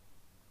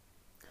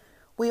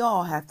We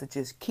all have to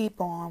just keep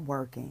on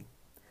working.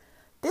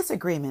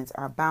 Disagreements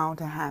are bound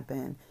to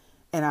happen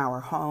in our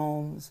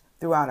homes,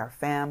 throughout our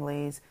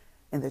families,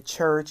 in the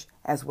church,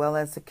 as well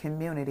as the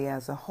community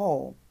as a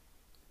whole.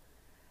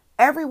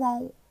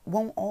 Everyone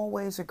won't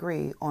always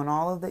agree on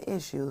all of the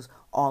issues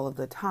all of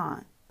the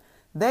time.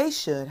 They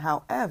should,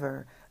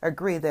 however,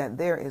 agree that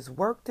there is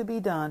work to be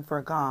done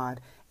for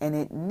God and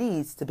it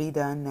needs to be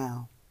done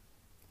now.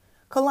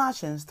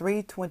 Colossians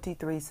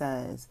 3:23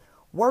 says,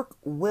 "Work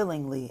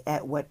willingly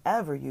at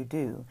whatever you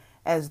do,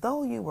 as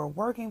though you were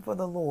working for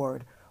the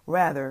Lord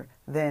rather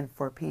than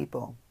for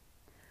people."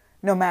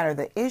 No matter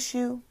the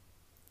issue,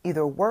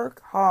 either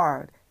work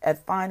hard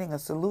at finding a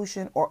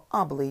solution or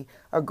humbly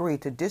agree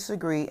to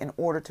disagree in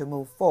order to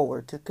move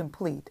forward to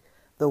complete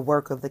the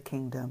work of the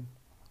kingdom.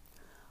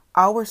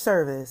 Our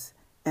service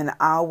and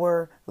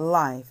our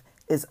life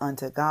is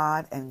unto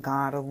God and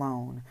God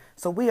alone.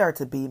 So we are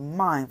to be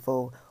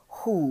mindful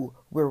who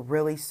we're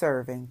really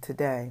serving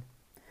today.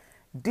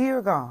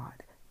 Dear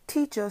God,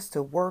 teach us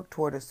to work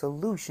toward a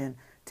solution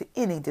to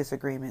any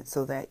disagreement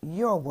so that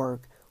your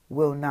work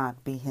will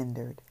not be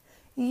hindered.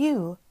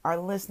 You are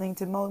listening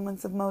to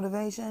Moments of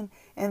Motivation,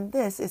 and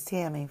this is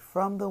Tammy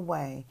from The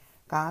Way.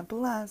 God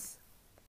bless.